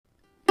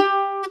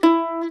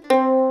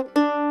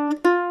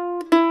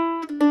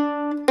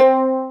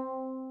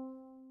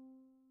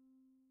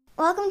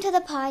Welcome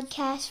to the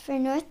podcast for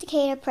North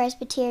Decatur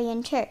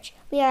Presbyterian Church.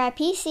 We are a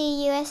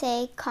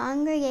PCUSA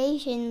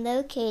congregation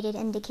located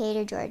in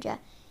Decatur, Georgia.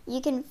 You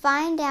can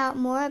find out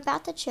more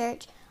about the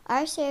church,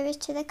 our service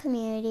to the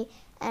community,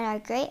 and our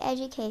great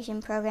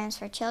education programs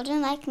for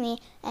children like me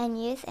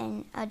and youth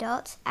and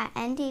adults at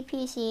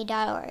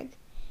ndpc.org.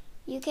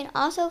 You can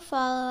also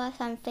follow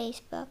us on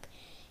Facebook.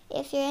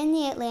 If you're in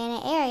the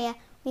Atlanta area,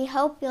 we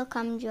hope you'll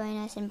come join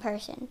us in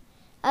person.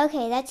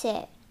 Okay, that's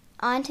it.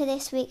 On to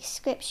this week's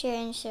scripture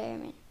and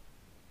sermon.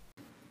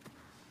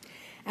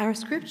 Our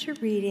scripture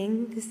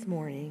reading this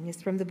morning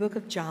is from the book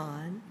of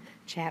John,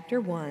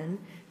 chapter 1,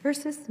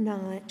 verses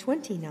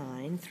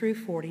 29 through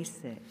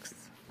 46.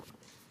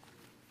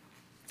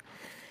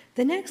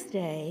 The next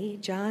day,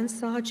 John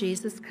saw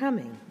Jesus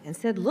coming and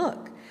said,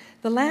 "Look,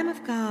 the Lamb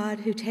of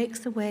God who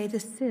takes away the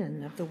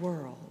sin of the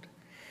world.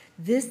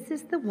 This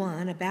is the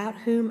one about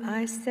whom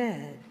I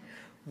said,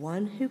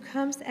 'One who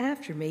comes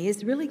after me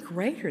is really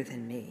greater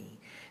than me,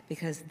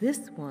 because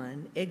this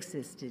one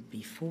existed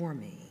before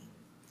me.'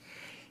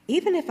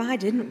 Even if I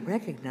didn't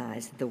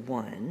recognize the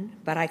one,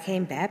 but I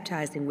came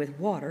baptizing with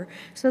water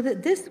so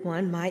that this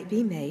one might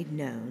be made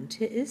known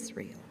to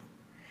Israel."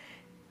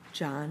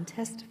 John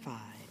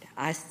testified,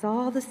 "I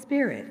saw the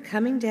Spirit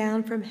coming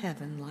down from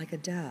heaven like a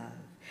dove,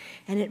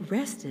 and it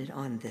rested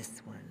on this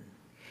one.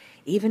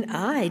 Even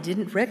I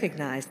didn't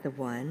recognize the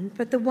one,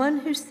 but the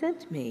one who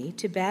sent me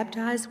to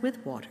baptize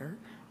with water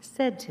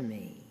said to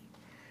me,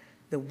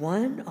 'The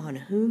one on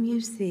whom you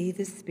see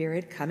the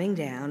Spirit coming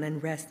down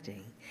and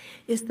resting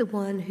is the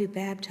one who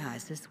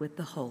baptizes with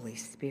the Holy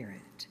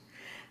Spirit.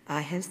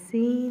 I have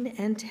seen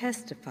and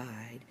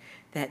testified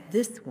that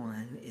this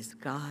one is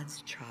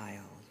God's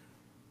child.'"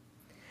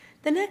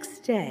 The next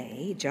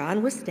day,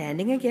 John was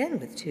standing again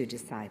with two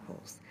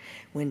disciples.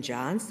 When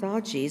John saw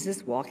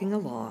Jesus walking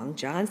along,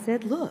 John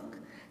said, "Look,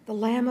 the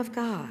Lamb of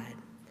God."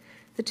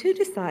 The two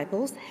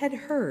disciples had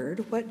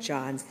heard what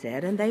John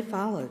said, and they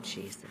followed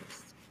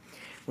Jesus.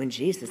 When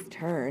Jesus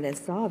turned and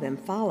saw them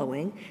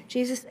following,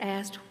 Jesus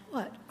asked,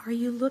 "What are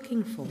you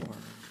looking for?"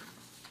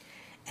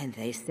 And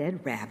they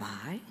said,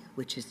 "Rabbi,"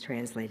 which is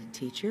translated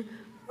teacher,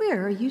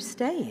 "where are you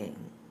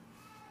staying?"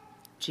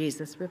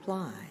 Jesus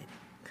replied,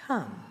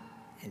 "Come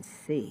and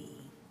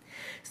see."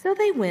 So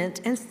they went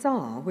and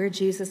saw where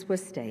Jesus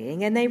was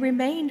staying, and they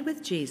remained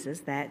with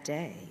Jesus that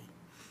day.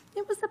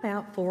 It was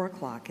about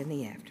 4:00 in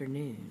the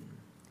afternoon.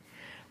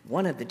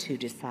 One of the two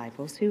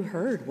disciples who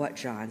heard what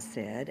John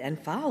said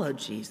and followed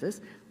Jesus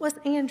was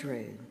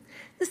Andrew,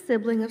 the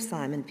sibling of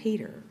Simon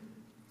Peter.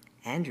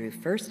 Andrew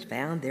first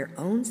found their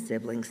own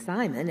sibling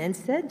Simon and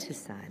said to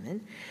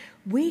Simon,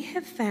 "We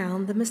have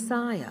found the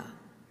Messiah,"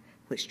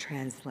 which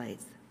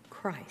translates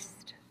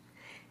Christ.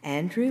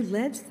 Andrew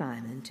led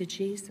Simon to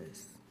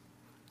Jesus.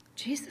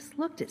 Jesus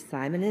looked at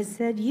Simon and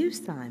said, "You,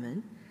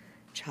 Simon,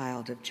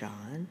 child of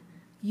John,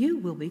 you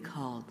will be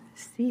called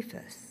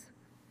Cephas,"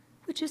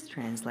 which is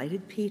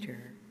translated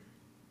Peter.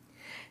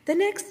 The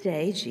next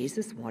day,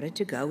 Jesus wanted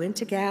to go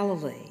into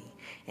Galilee,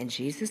 and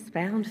Jesus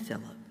found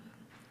Philip.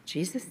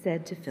 Jesus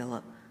said to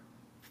Philip,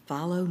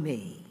 "Follow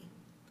me."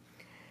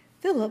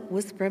 Philip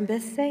was from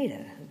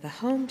Bethsaida, the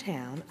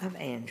hometown of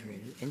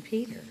Andrew and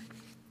Peter.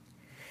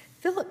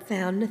 Philip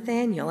found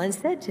Nathanael and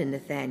said to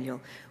Nathanael,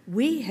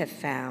 "We have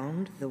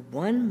found the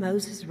one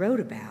Moses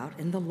wrote about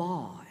in the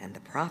law and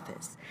the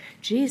prophets,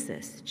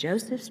 Jesus,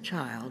 Joseph's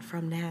child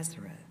from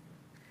Nazareth."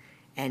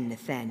 And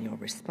Nathanael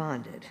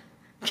responded,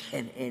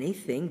 "Can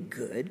anything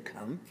good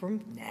come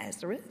from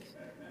Nazareth?"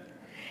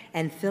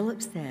 And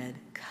Philip said,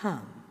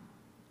 "Come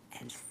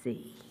and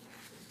see."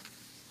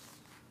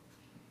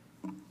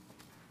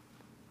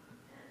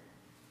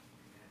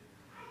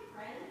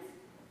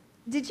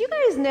 Did you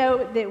guys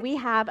know that we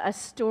have a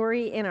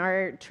story in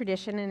our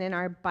tradition and in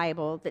our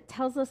Bible that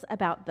tells us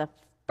about the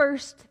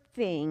first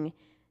thing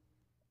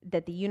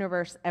that the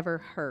universe ever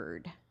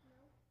heard?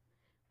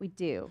 We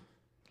do.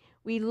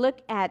 We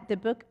look at the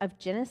book of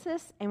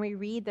Genesis and we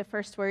read the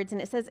first words,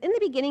 and it says, "In the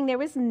beginning there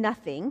was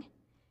nothing,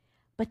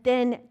 but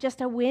then just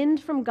a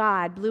wind from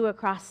God blew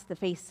across the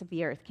face of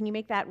the earth." Can you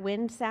make that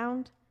wind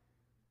sound?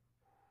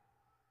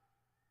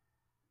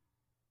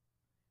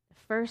 The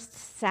first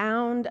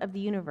sound of the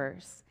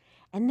universe.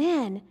 And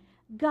then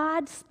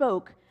God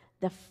spoke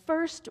the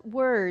first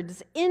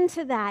words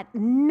into that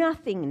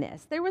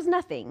nothingness. There was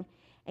nothing.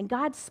 And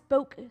God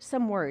spoke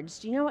some words.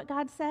 Do you know what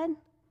God said?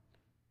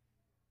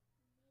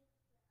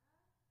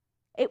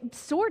 It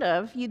sort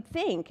of, you'd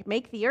think,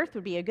 make the earth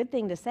would be a good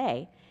thing to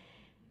say.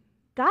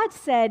 God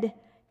said,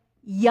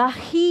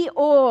 "Yahi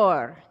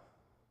or,"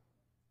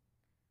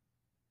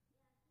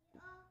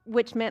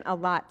 which meant a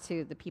lot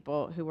to the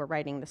people who were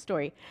writing the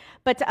story.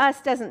 But to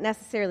us, doesn't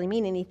necessarily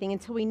mean anything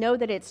until we know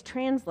that it's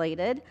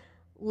translated,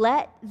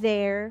 "Let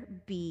there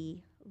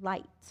be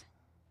light."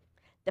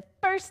 The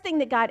first thing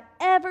that God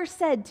ever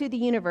said to the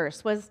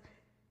universe was,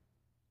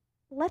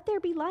 "Let there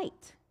be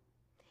light."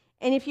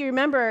 And if you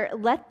remember,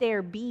 "let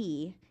there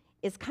be"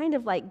 is kind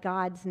of like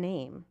God's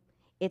name.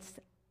 It's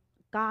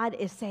God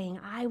is saying,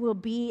 "I will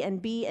be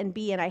and be and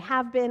be, and I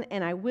have been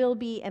and I will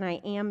be and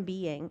I am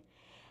being."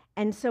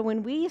 And so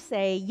when we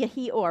say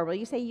Yahi-or, will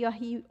you say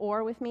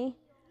Yahi-or with me?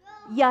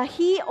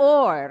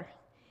 Yahi-or.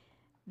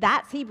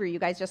 That's Hebrew. You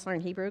guys just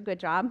learned Hebrew. Good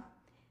job.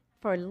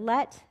 For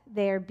let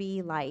there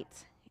be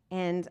light.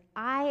 And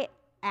I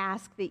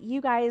ask that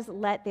you guys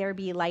let there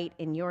be light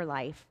in your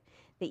life,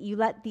 that you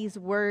let these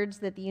words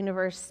that the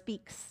universe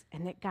speaks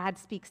and that God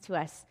speaks to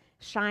us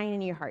shine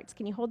in your hearts.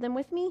 Can you hold them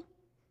with me?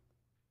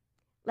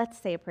 Let's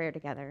say a prayer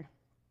together.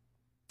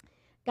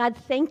 God,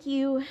 thank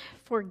you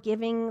for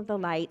giving the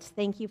light.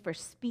 Thank you for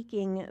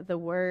speaking the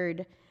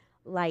word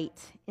light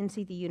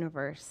into the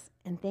universe.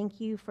 And thank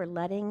you for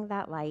letting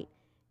that light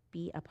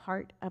be a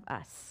part of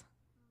us.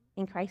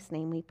 In Christ's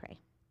name we pray.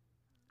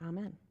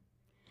 Amen.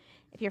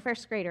 If you're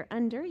first grade or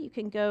under, you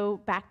can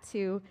go back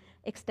to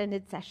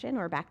extended session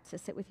or back to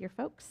sit with your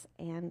folks.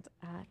 And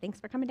thanks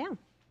for coming down.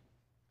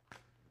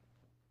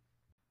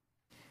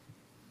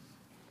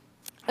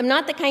 I'm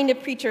not the kind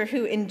of preacher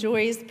who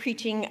enjoys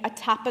preaching a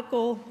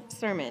topical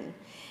sermon.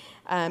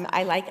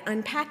 I like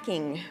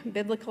unpacking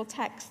biblical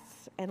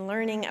texts and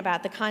learning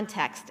about the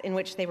context in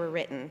which they were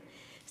written,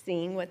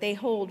 seeing what they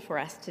hold for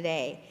us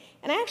today.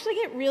 And I actually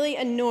get really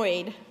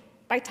annoyed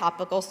by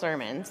topical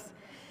sermons.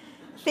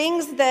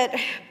 Things that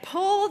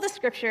pull the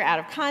scripture out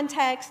of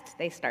context,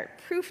 they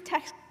start proof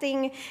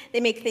texting, they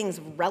make things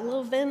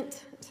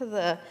relevant to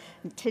the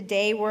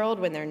today world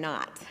when they're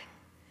not.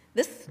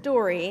 This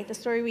story, the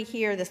story we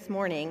hear this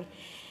morning,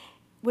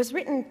 was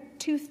written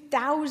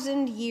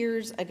 2,000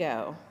 years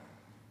ago.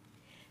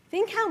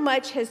 Think how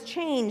much has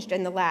changed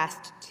in the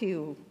last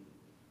 2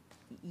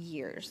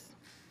 years.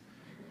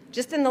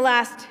 Just in the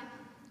last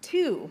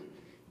 2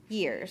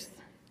 years.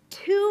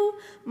 2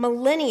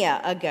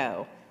 millennia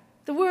ago.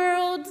 The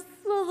world's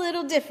a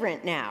little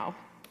different now.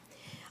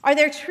 Are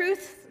there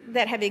truths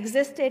that have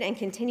existed and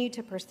continue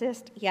to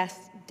persist?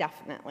 Yes,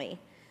 definitely.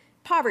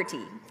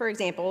 Poverty, for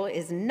example,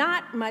 is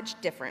not much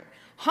different.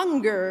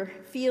 Hunger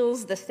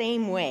feels the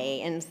same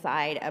way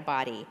inside a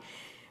body.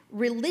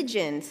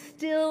 Religion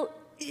still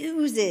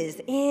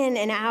oozes in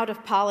and out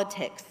of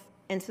politics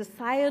and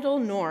societal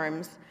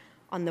norms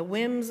on the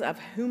whims of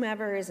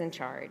whomever is in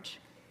charge.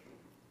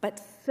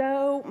 But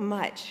so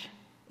much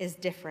is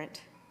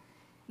different.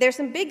 There's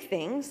some big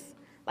things,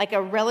 like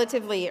a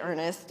relatively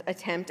earnest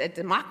attempt at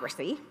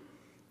democracy.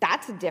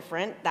 That's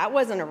different. That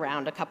wasn't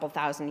around a couple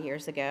thousand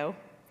years ago.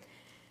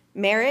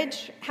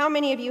 Marriage, how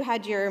many of you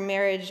had your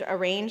marriage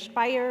arranged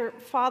by your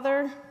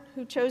father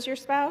who chose your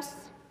spouse?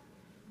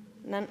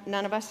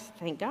 None of us,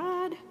 thank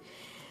God.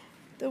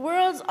 The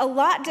world's a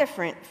lot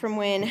different from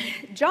when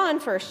John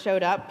first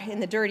showed up in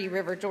the dirty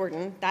River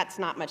Jordan. That's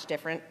not much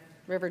different.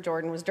 River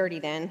Jordan was dirty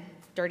then,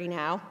 dirty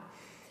now.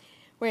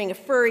 Wearing a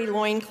furry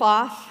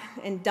loincloth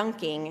and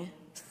dunking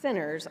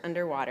sinners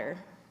underwater.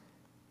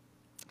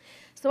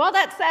 So all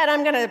that said,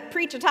 I'm going to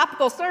preach a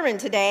topical sermon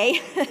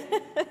today.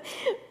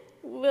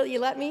 Will you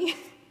let me?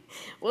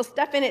 We'll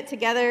step in it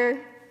together,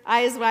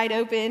 eyes wide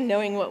open,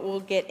 knowing what we'll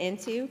get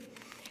into.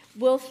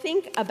 We'll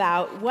think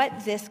about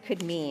what this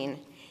could mean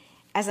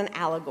as an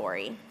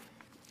allegory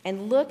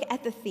and look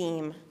at the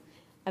theme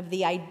of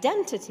the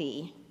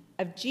identity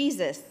of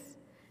Jesus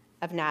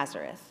of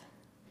Nazareth.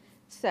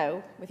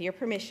 So, with your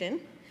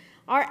permission,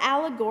 our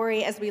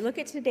allegory as we look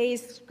at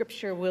today's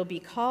scripture will be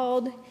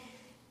called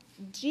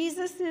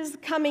Jesus'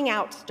 Coming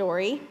Out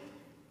Story,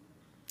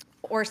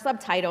 or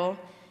subtitle,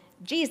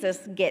 Jesus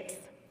Gets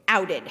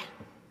Outed.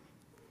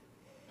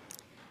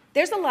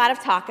 There's a lot of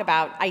talk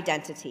about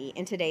identity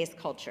in today's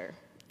culture,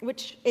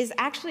 which is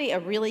actually a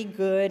really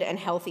good and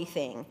healthy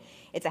thing.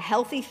 It's a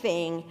healthy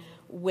thing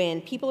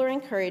when people are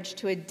encouraged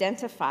to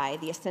identify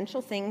the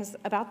essential things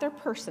about their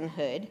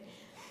personhood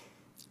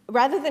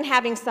rather than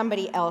having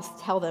somebody else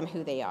tell them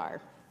who they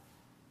are.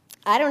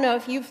 I don't know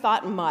if you've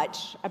thought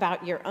much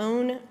about your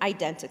own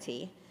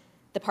identity,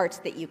 the parts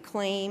that you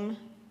claim,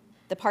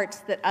 the parts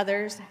that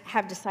others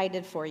have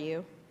decided for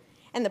you,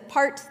 and the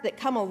parts that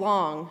come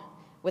along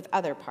with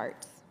other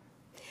parts.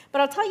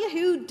 But I'll tell you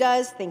who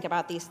does think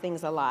about these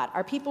things a lot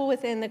are people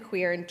within the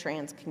queer and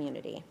trans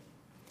community.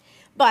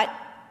 But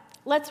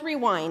let's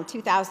rewind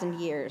 2,000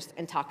 years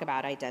and talk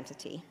about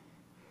identity.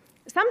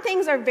 Some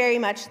things are very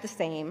much the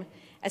same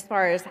as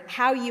far as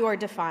how you are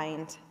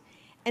defined,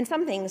 and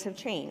some things have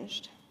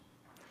changed.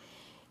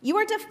 You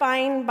are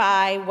defined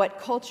by what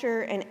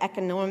culture and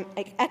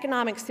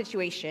economic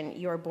situation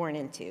you are born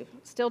into.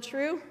 Still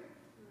true?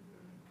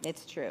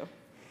 It's true.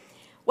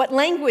 What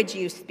language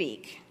you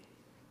speak.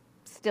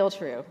 Still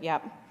true,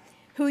 yep.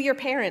 Who your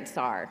parents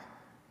are.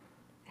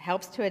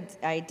 Helps to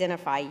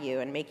identify you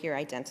and make your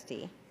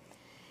identity.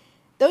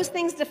 Those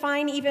things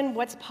define even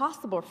what's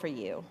possible for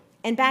you.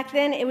 And back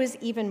then, it was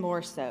even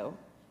more so.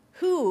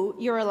 Who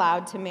you're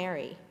allowed to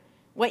marry.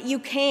 What you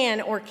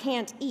can or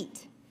can't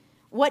eat.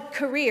 What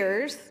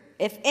careers,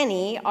 if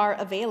any, are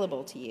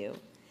available to you.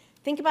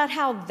 Think about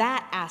how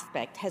that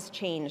aspect has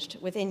changed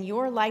within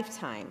your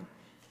lifetime.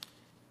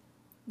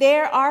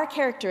 There are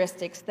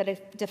characteristics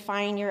that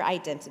define your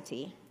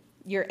identity,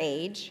 your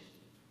age,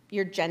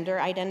 your gender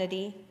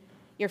identity,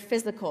 your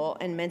physical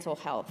and mental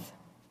health.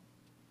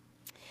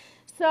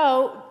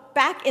 So,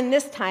 back in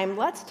this time,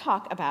 let's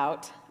talk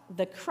about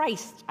the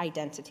Christ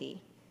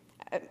identity.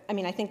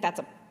 I think that's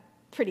a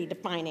pretty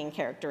defining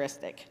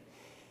characteristic.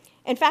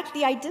 In fact,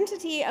 the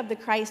identity of the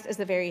Christ is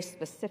a very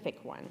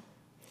specific one.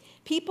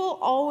 People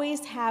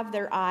always have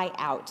their eye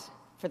out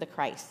for the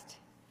Christ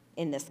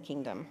in this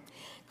kingdom.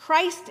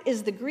 Christ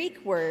is the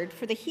Greek word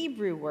for the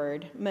Hebrew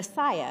word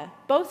Messiah,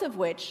 both of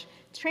which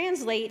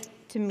translate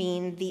to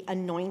mean the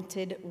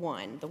anointed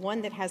one, the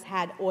one that has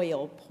had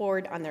oil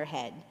poured on their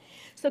head.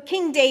 So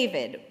King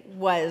David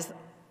was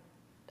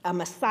a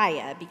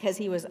Messiah because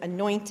he was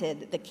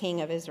anointed the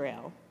king of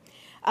Israel.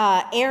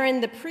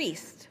 Aaron the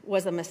priest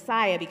was a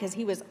Messiah because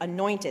he was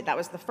anointed. That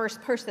was the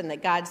first person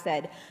that God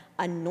said,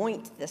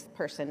 anoint this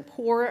person,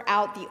 pour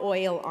out the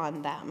oil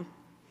on them.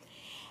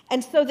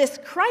 And so this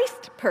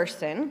Christ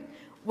person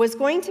was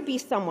going to be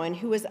someone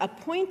who was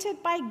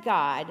appointed by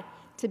God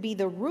to be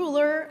the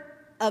ruler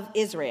of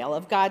Israel,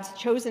 of God's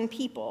chosen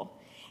people,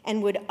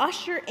 and would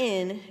usher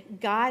in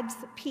God's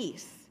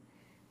peace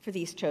for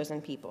these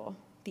chosen people,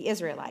 the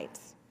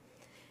Israelites.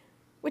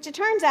 Which it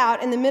turns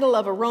out in the middle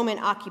of a Roman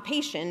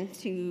occupation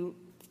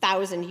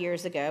 2,000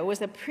 years ago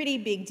was a pretty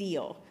big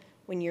deal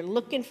when you're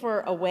looking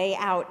for a way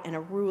out and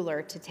a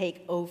ruler to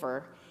take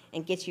over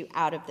and get you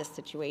out of this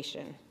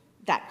situation.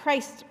 That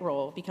Christ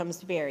role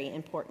becomes very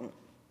important.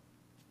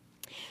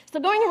 So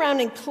going around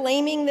and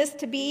claiming this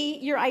to be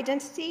your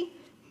identity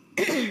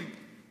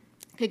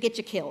could get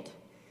you killed.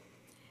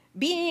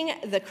 Being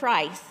the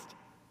Christ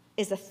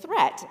is a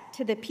threat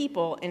to the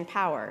people in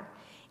power.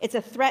 It's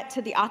a threat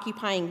to the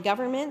occupying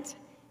government,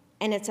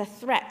 and it's a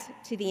threat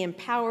to the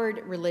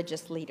empowered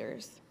religious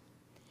leaders.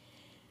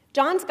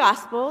 John's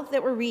gospel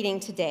that we're reading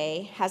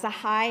today has a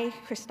high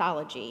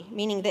Christology,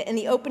 meaning that in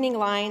the opening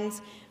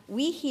lines,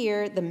 we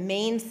hear the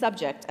main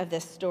subject of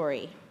this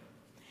story.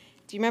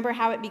 Do you remember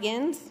how it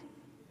begins?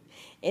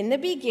 In the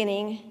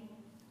beginning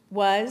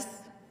was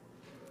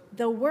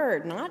the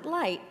Word, not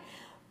light.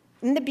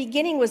 In the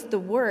beginning was the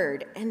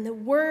Word, and the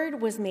Word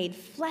was made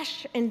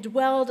flesh and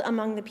dwelled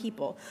among the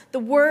people. The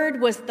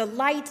Word was the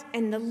light,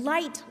 and the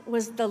light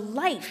was the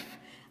life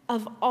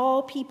of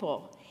all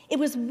people. It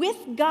was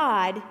with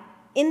God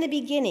in the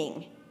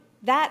beginning.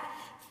 That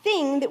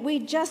thing that we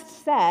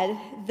just said,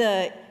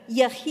 the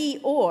Yehi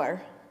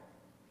Or,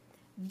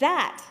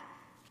 that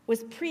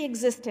was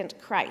pre-existent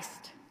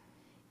Christ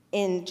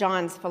in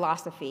John's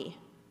philosophy,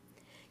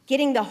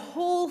 getting the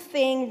whole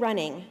thing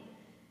running.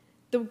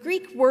 The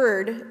Greek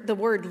word, the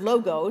word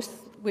logos,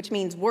 which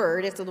means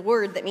word, it's a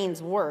word that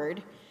means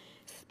word,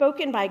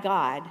 spoken by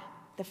God,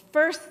 the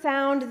first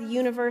sound the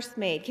universe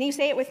made. Can you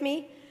say it with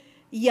me?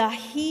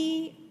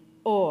 Yehi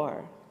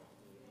Or.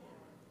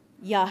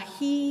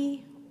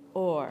 Yehi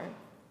Or.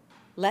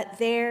 Let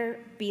there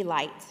be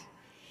light.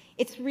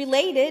 It's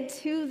related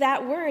to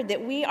that word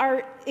that we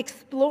are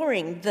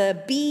exploring,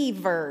 the be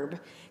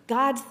verb.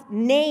 God's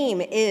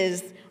name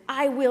is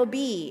I will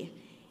be.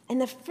 And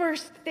the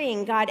first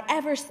thing God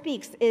ever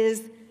speaks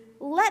is,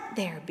 let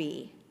there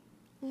be.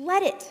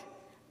 Let it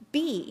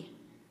be.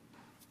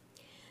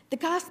 The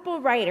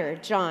gospel writer,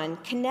 John,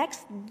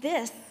 connects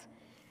this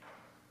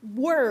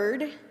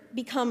word,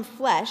 become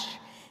flesh,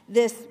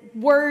 this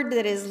word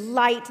that is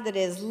light, that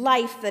is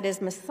life, that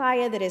is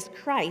Messiah, that is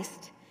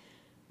Christ,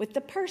 with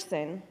the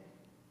person,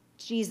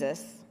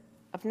 Jesus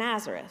of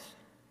Nazareth.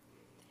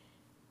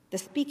 The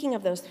speaking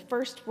of those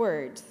first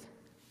words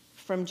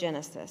from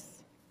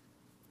Genesis.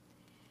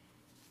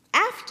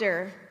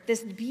 After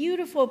this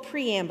beautiful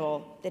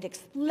preamble that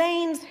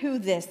explains who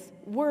this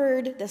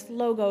word, this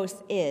logos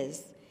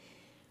is,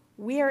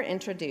 we are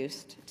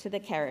introduced to the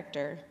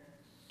character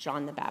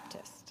John the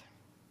Baptist.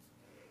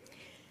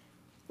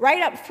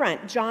 Right up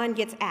front, John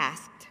gets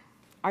asked,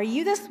 are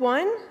you this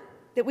one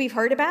that we've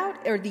heard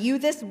about? Or are you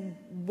this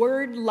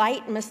word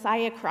light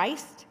Messiah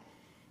Christ?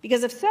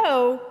 Because if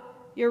so,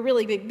 you're a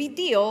really big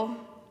deal,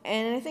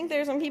 and I think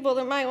there's some people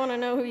that might want to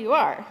know who you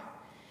are.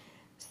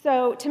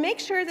 So to make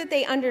sure that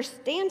they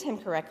understand him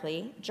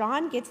correctly,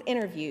 John gets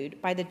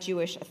interviewed by the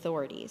Jewish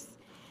authorities.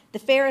 The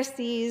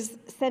Pharisees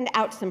send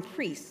out some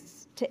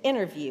priests to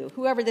interview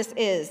whoever this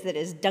is that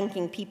is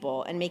dunking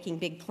people and making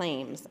big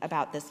claims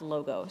about this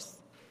logos.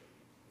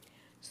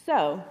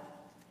 So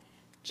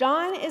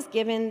John is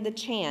given the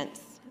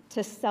chance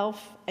to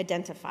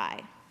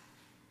self-identify.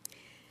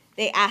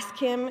 They ask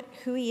him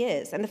who he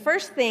is, and the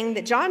first thing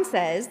that John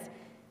says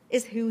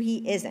is who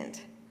he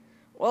isn't.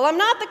 Well, I'm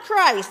not the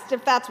Christ,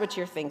 if that's what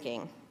you're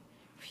thinking.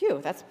 Phew,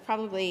 that's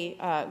probably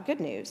good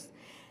news.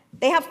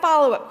 They have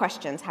follow-up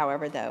questions,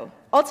 however, though.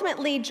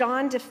 Ultimately,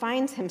 John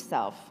defines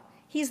himself.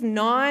 He's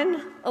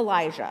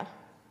non-Elijah,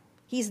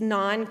 he's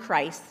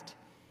non-Christ,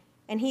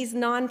 and he's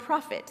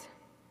non-prophet.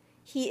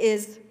 He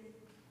is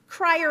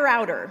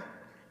crier-outer.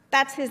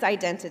 That's his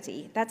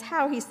identity. That's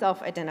how he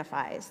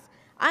self-identifies.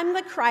 I'm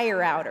the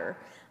crier-outer.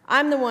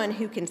 I'm the one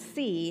who can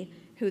see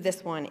who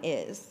this one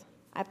is.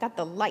 I've got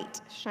the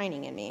light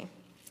shining in me.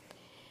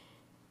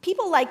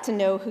 People like to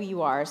know who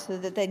you are so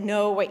that they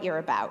know what you're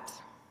about.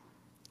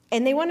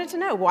 And they wanted to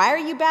know, why are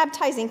you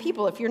baptizing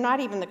people if you're not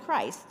even the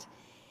Christ?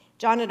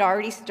 John had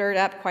already stirred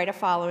up quite a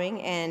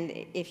following, and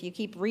if you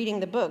keep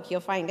reading the book,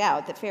 you'll find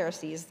out that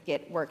Pharisees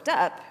get worked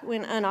up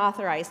when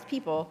unauthorized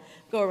people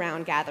go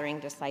around gathering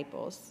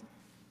disciples.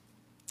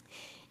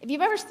 If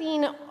you've ever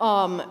seen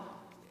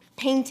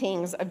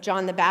paintings of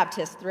John the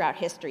Baptist throughout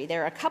history,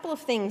 there are a couple of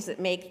things that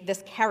make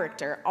this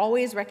character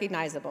always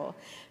recognizable.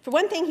 For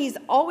one thing, he's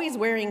always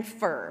wearing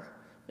fur,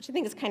 which I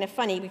think is kind of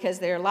funny because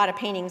there are a lot of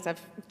paintings of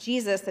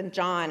Jesus and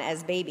John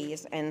as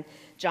babies, and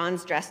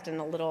John's dressed in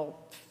a little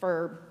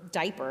fur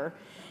diaper.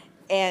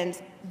 And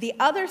the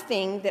other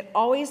thing that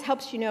always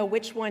helps you know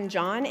which one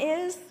John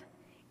is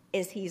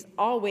he's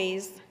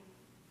always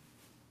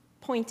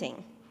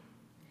pointing.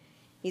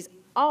 He's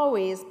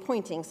always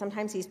pointing.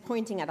 Sometimes he's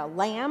pointing at a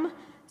lamb,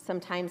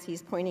 sometimes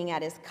he's pointing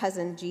at his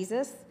cousin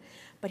Jesus,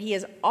 but he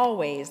is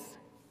always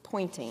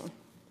pointing.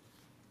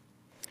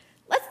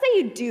 Let's say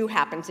you do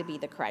happen to be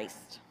the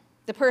Christ,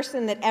 the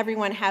person that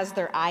everyone has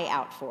their eye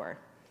out for.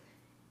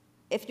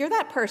 If you're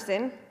that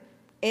person,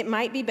 it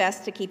might be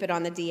best to keep it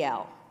on the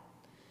DL.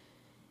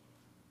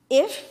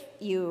 If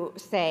you,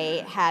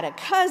 say, had a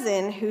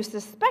cousin who you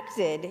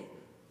suspected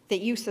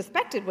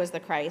was the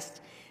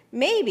Christ,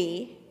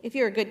 maybe, if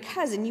you're a good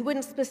cousin, you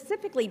wouldn't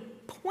specifically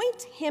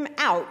point him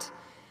out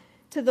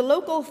to the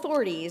local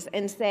authorities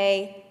and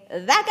say,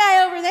 that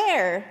guy over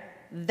there,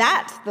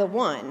 that's the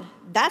one.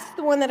 That's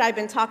the one that I've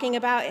been talking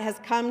about. It has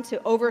come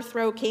to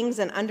overthrow kings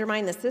and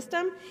undermine the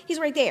system. He's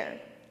right there.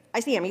 I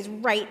see him. He's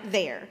right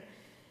there.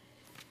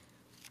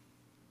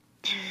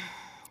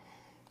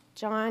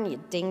 John,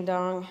 you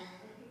ding-dong.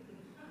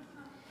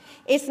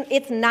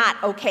 It's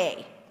not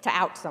okay to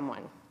out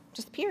someone,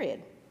 just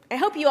period. I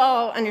hope you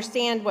all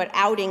understand what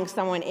outing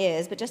someone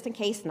is, but just in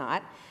case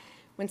not,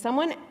 when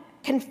someone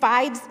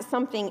confides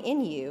something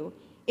in you,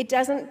 it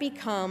doesn't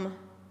become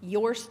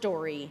your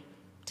story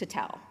to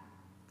tell.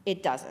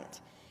 It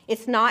doesn't.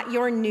 It's not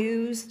your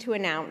news to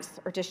announce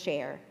or to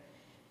share.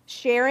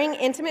 Sharing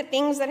intimate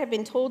things that have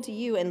been told to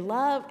you in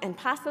love and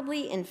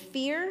possibly in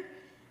fear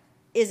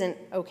isn't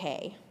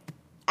okay.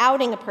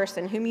 Outing a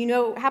person whom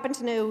you happen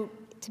to know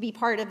to be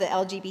part of the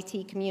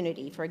LGBT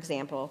community, for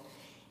example,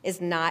 is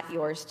not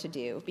yours to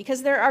do,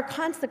 because there are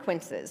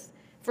consequences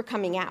for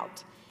coming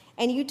out,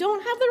 and you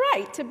don't have the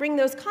right to bring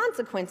those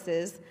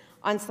consequences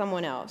on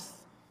someone else.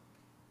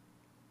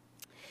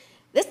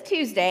 This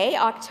Tuesday,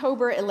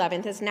 October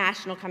 11th, is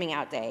National Coming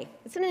Out Day.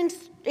 It's an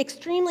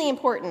extremely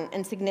important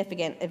and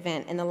significant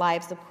event in the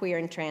lives of queer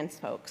and trans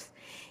folks.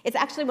 It's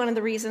actually one of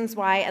the reasons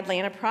why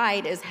Atlanta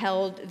Pride is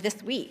held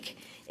this week,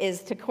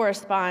 is to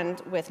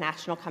correspond with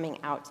National Coming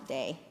Out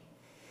Day.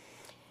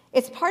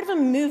 It's part of a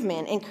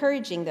movement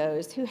encouraging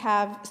those who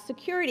have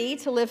security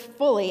to live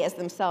fully as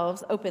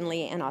themselves,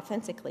 openly and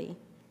authentically,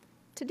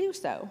 to do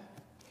so.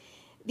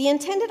 The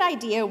intended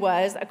idea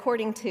was,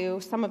 according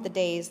to some of the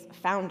day's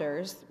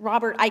founders,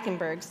 Robert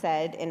Eichenberg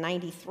said in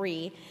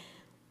 '93,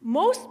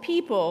 most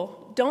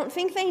people don't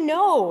think they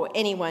know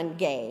anyone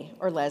gay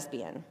or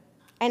lesbian.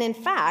 And in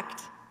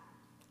fact,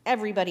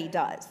 everybody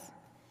does.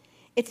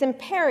 It's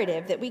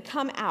imperative that we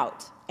come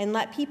out and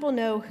let people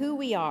know who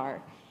we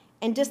are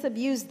and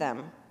disabuse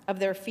them of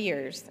their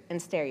fears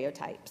and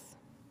stereotypes.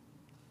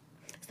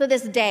 So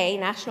this day,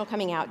 National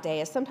Coming Out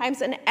Day, is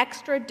sometimes an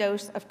extra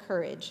dose of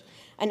courage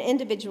an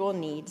individual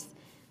needs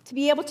to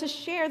be able to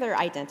share their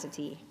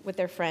identity with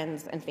their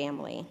friends and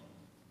family.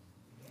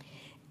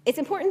 It's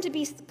important to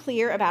be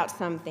clear about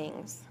some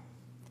things.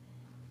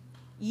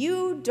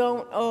 You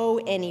don't owe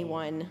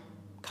anyone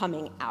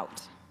coming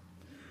out.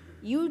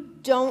 You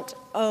don't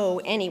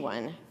owe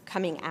anyone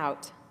coming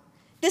out.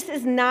 This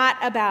is not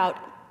about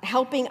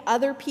helping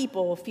other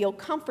people feel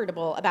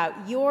comfortable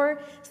about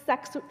your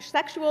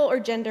sexual or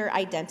gender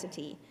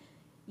identity.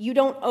 You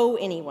don't owe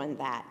anyone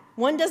that.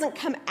 One doesn't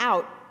come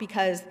out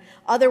because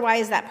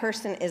otherwise that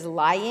person is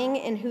lying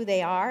in who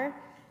they are.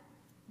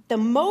 The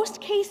most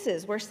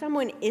cases where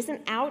someone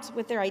isn't out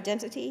with their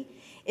identity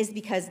is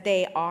because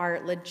they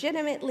are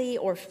legitimately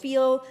or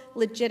feel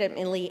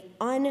legitimately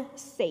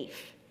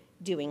unsafe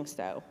doing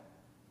so,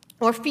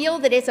 or feel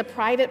that it's a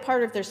private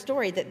part of their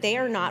story that they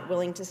are not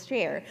willing to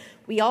share.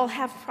 We all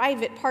have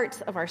private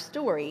parts of our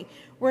story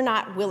we're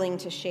not willing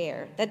to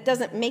share. That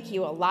doesn't make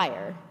you a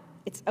liar.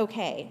 It's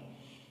okay.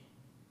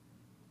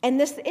 And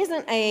this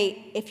isn't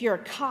a, if you're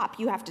a cop,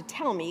 you have to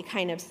tell me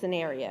kind of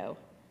scenario.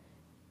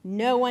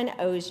 No one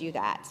owes you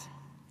that.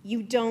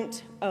 You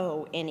don't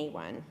owe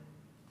anyone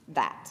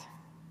that.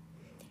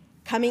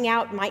 Coming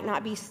out might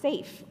not be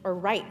safe or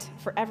right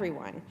for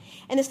everyone.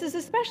 And this is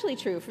especially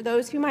true for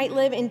those who might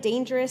live in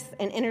dangerous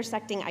and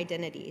intersecting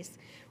identities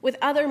with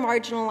other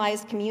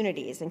marginalized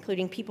communities,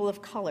 including people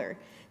of color,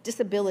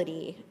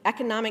 disability,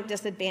 economic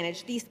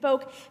disadvantage. These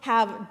folk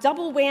have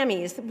double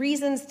whammies,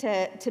 reasons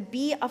to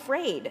be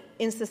afraid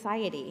in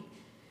society.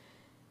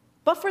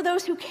 But for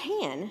those who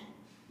can,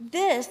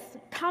 this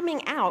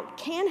coming out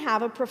can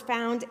have a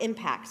profound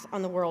impact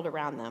on the world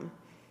around them.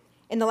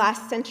 In the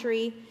last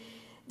century,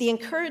 the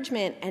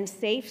encouragement and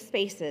safe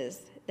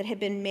spaces that have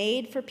been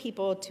made for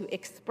people to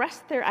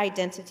express their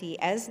identity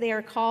as they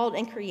are called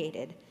and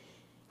created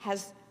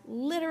has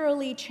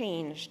literally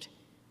changed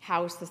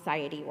how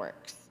society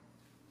works.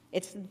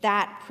 It's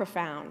that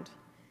profound.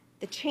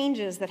 The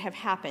changes that have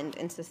happened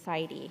in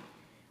society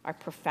are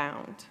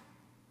profound.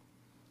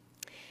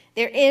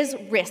 There is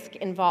risk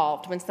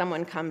involved when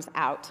someone comes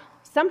out.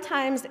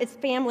 Sometimes it's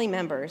family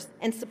members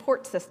and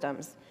support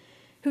systems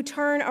who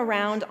turn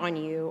around on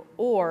you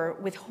or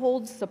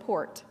withhold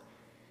support.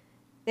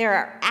 There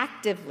are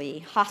actively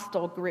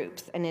hostile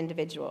groups and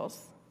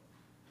individuals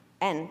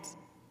and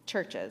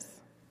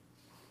churches.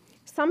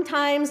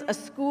 Sometimes a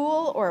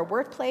school or a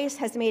workplace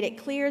has made it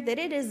clear that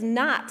it is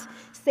not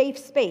safe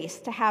space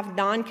to have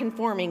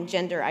non-conforming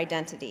gender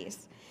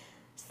identities.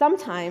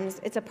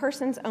 Sometimes it's a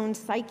person's own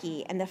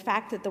psyche and the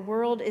fact that the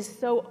world is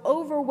so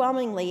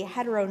overwhelmingly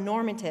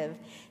heteronormative,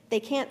 they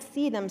can't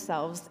see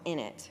themselves in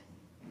it.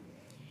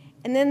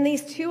 And then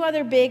these two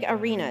other big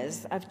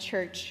arenas of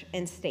church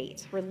and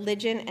state,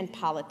 religion and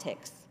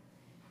politics.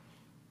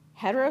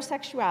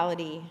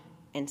 Heterosexuality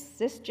and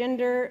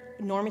cisgender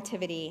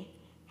normativity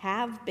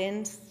have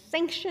been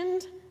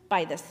sanctioned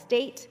by the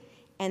state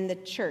and the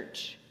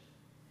church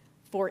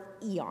for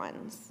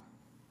eons.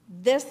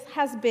 This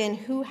has been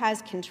who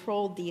has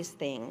controlled these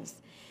things.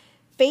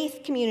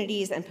 Faith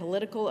communities and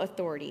political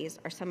authorities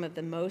are some of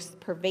the most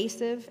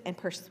pervasive and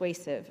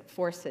persuasive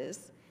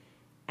forces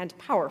and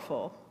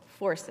powerful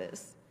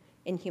forces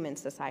in human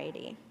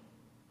society.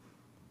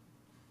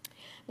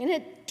 I'm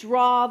going to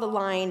draw the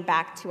line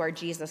back to our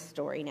Jesus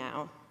story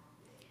now.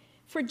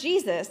 For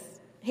Jesus,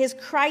 his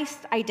Christ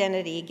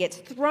identity gets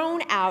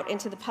thrown out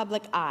into the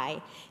public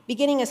eye,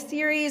 beginning a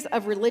series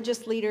of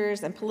religious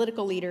leaders and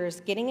political leaders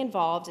getting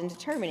involved in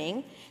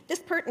determining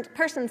this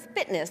person's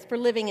fitness for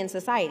living in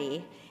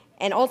society,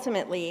 and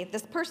ultimately,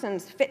 this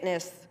person's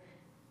fitness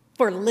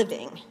for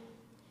living.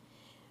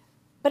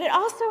 But it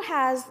also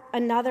has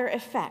another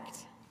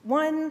effect,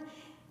 one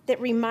that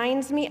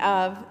reminds me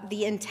of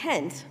the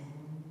intent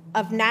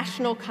of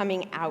National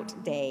Coming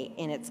Out Day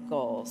in its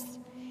goals.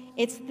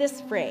 It's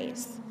this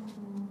phrase: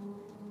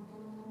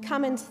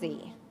 come and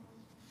see.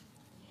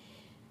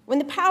 When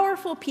the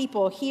powerful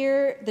people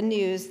hear the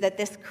news that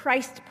this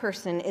Christ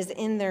person is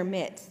in their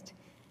midst,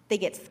 they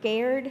get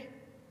scared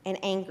and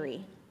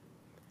angry.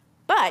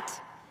 But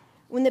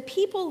when the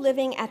people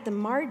living at the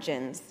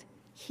margins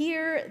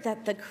hear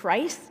that the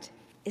Christ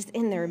is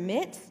in their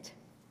midst,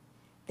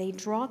 they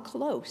draw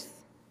close.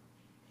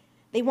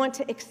 They want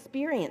to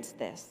experience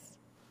this.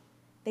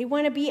 They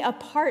want to be a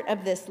part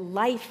of this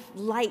life,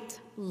 light,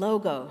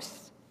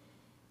 logos.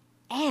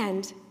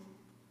 And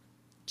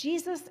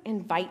Jesus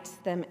invites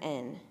them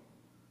in.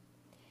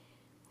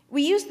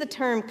 We use the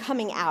term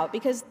coming out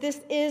because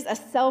this is a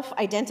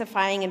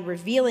self-identifying and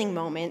revealing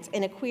moment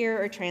in a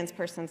queer or trans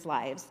person's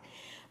lives.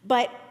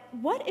 But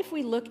what if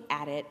we look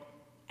at it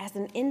as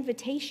an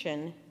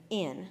invitation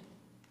in?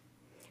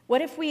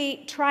 What if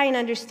we try and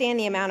understand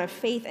the amount of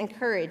faith and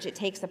courage it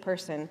takes a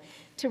person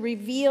to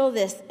reveal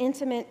this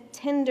intimate,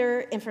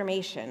 tender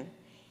information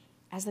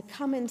as a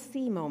come and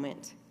see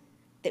moment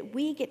that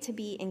we get to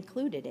be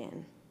included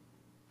in?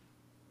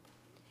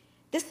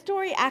 This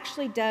story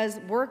actually does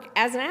work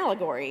as an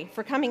allegory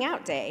for Coming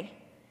Out Day.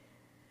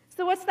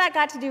 So what's that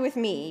got to do with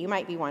me, you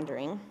might be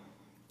wondering?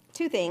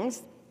 Two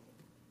things.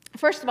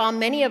 First of all,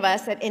 many of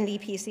us at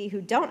NDPC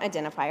who don't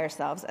identify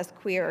ourselves as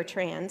queer or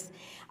trans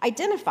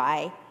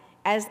identify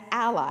as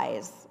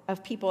allies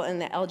of people in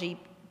the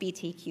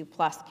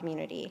LGBTQ+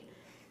 community.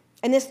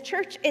 And this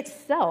church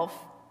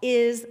itself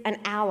is an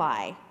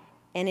ally,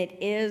 and it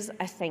is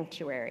a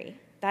sanctuary.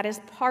 That is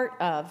part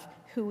of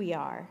who we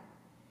are.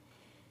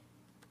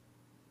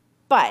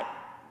 But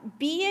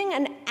being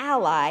an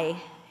ally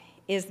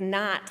is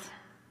not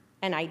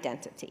an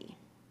identity.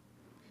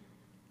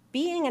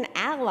 Being an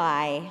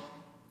ally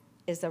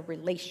is a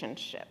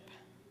relationship.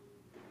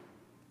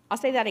 I'll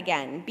say that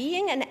again.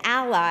 Being an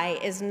ally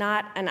is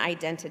not an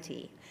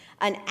identity.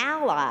 An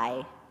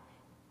ally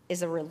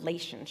is a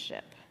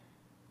relationship.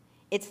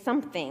 It's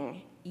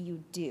something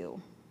you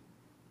do.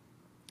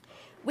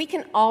 We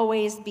can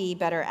always be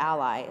better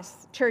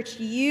allies. Church,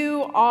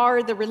 you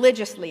are the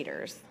religious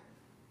leaders.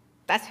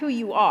 That's who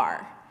you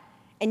are.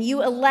 And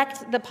you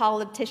elect the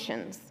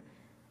politicians.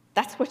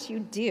 That's what you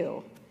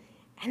do.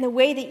 And the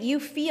way that you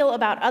feel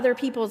about other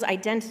people's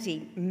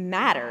identity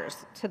matters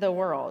to the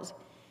world.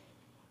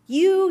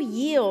 You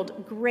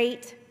yield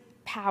great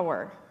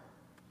power.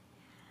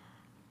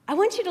 I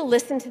want you to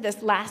listen to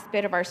this last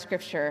bit of our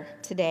scripture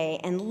today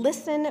and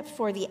listen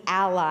for the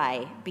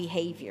ally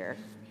behavior.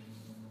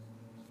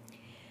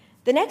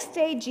 The next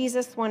day,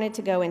 Jesus wanted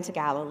to go into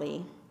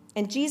Galilee,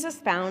 and Jesus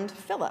found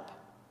Philip.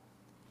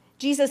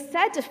 Jesus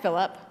said to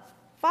Philip,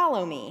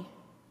 "Follow me."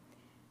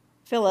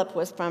 Philip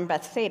was from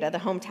Bethsaida, the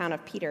hometown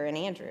of Peter and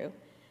Andrew.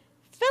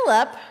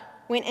 Philip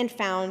went and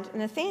found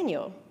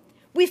Nathanael.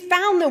 "We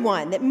found the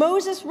one that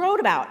Moses wrote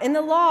about in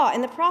the law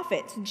and the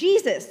prophets,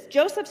 Jesus,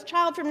 Joseph's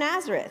child from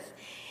Nazareth."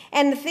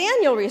 And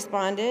Nathanael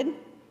responded,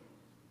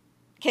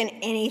 "Can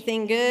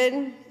anything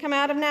good come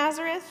out of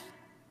Nazareth?"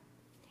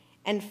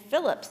 And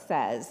Philip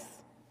says,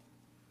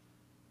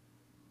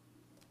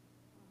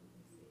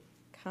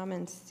 "Come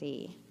and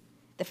see."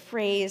 The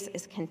phrase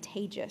is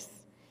contagious.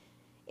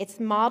 It's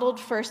modeled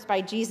first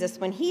by Jesus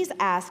when he's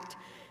asked,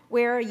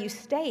 "Where are you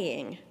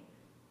staying?"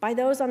 by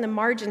those on the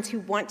margins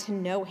who want to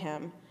know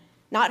him.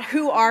 Not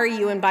who are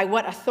you and by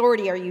what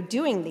authority are you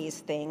doing these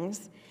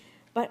things,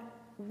 but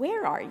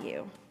where are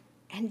you?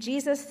 And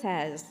Jesus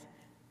says,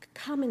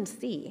 "Come and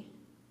see."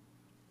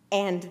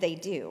 And they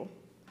do.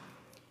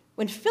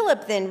 When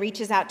Philip then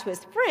reaches out to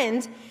his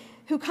friend,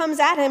 who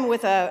comes at him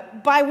with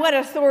a, "By what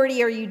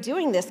authority are you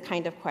doing this?"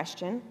 kind of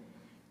question,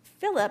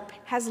 Philip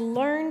has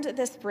learned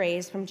this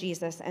phrase from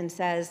Jesus and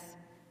says,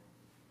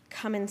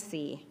 "Come and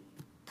see.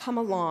 Come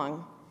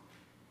along."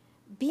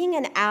 Being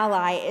an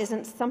ally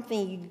isn't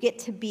something you get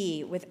to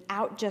be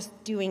without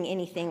just doing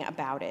anything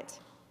about it.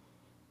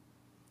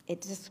 It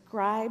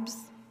describes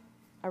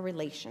a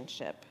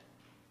relationship.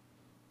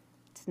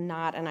 It's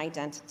not an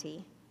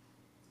identity.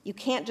 You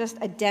can't just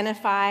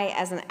identify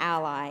as an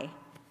ally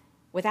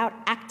without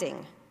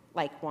acting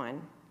like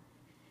one.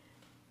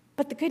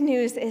 But the good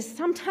news is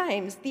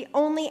sometimes the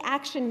only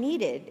action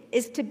needed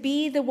is to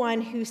be the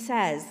one who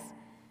says,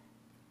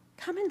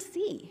 "Come and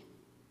see.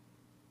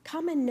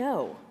 Come and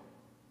know.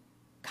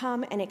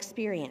 Come and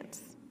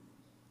experience.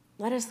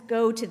 Let us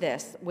go to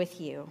this with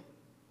you."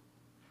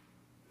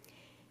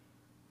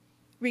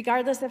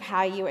 Regardless of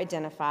how you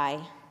identify,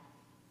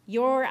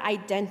 your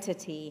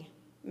identity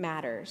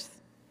matters,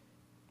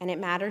 and it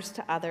matters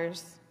to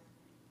others,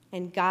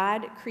 and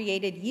God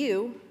created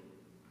you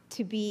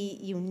to be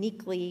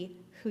uniquely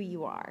who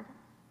you are.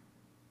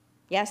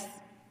 Yes?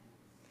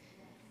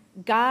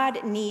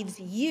 God needs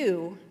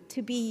you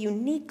to be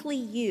uniquely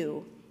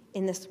you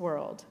in this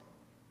world.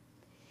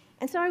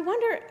 And so I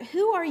wonder,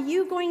 who are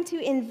you going to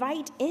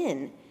invite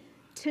in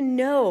to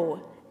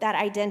know that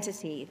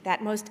identity,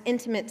 that most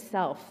intimate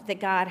self that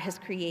God has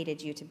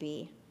created you to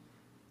be?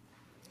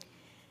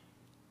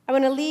 I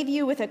want to leave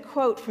you with a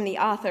quote from the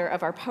author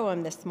of our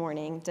poem this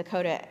morning,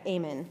 Dakota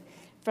Amen,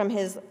 from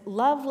his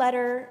love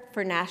letter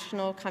for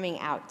National Coming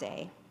Out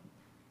Day.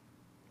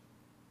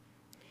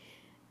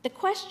 The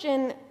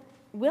question,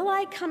 "Will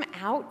I come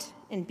out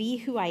and be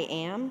who I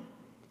am?"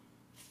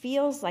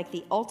 feels like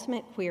the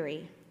ultimate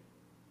query.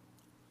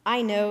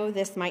 I know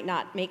this might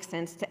not make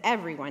sense to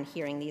everyone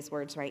hearing these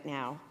words right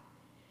now,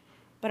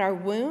 but our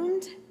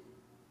wound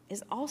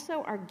is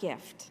also our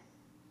gift.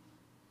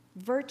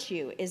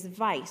 Virtue is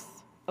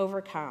vice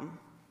overcome.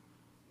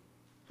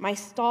 My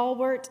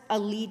stalwart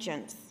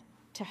allegiance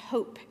to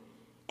hope,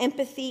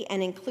 empathy,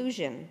 and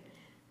inclusion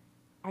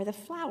are the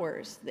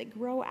flowers that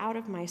grow out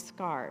of my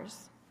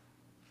scars.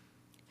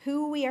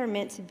 Who we are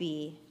meant to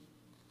be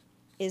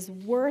is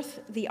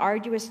worth the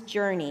arduous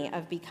journey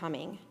of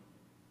becoming.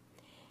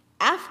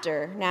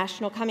 After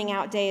National Coming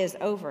Out Day is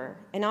over,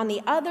 and on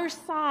the other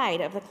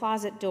side of the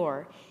closet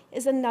door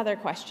is another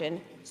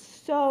question,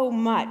 so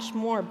much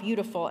more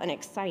beautiful and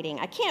exciting.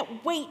 I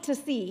can't wait to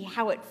see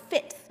how it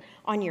fits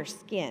on your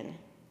skin.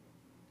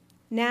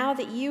 Now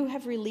that you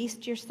have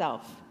released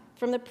yourself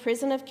from the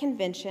prison of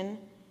convention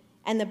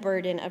and the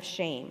burden of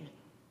shame,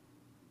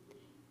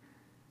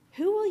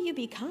 who will you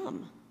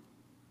become?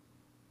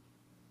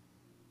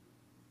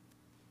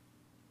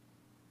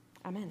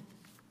 Amen.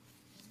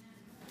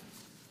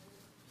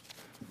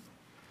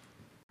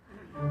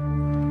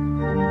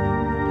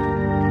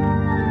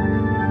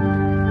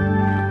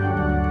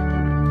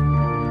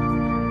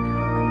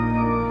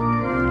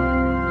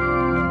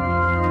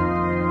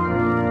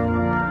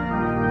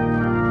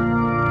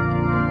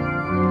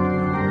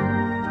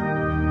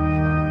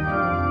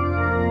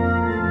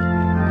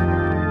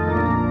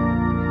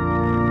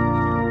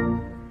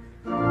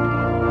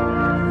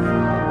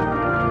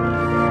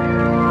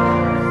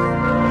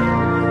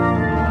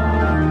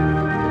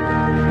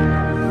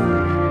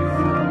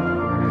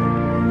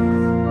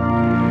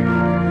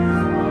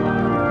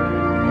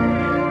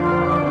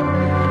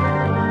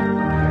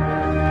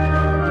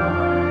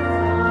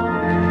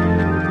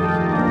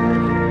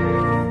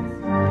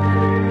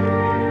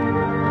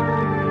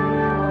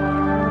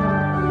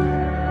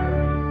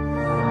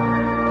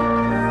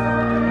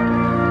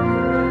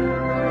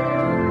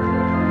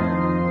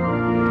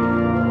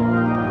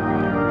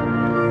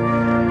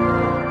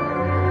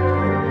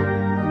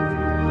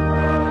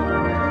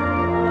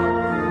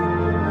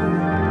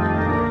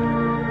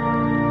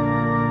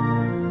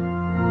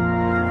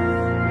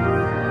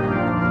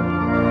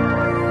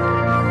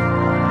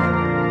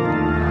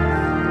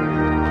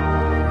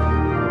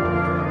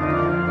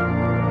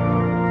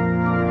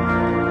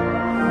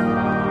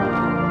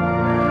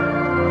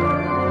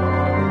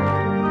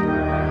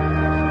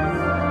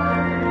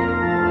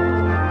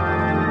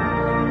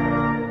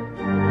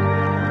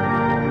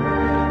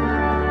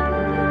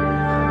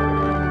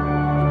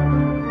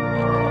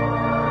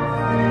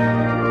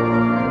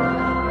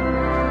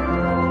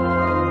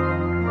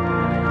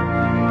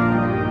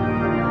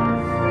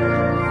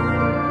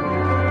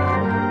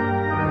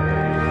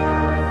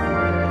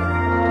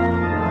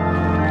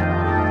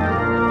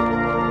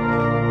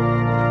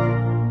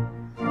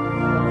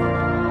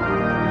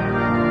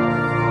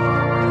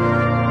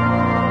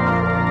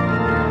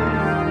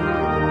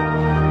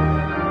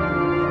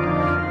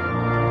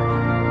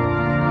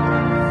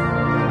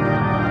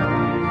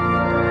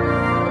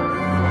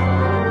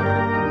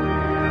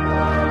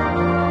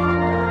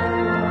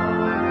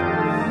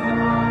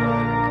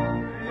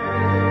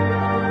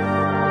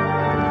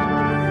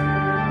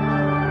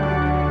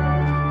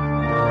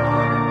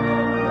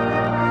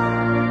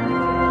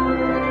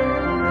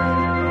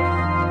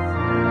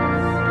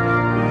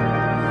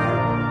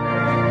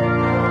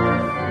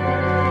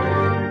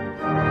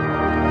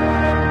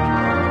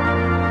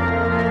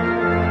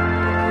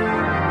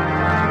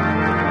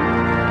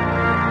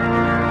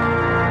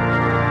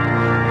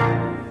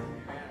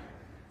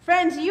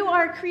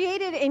 are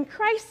created in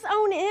Christ's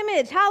own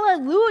image.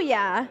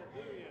 Hallelujah.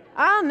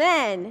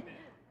 Amen.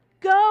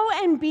 Go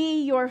and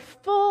be your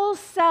full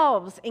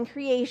selves in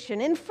creation,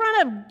 in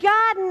front of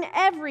God and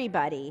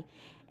everybody,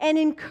 and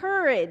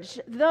encourage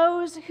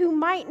those who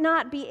might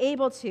not be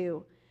able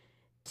to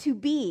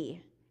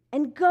be,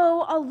 and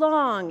go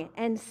along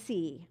and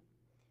see.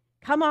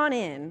 Come on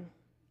in.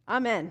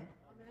 Amen.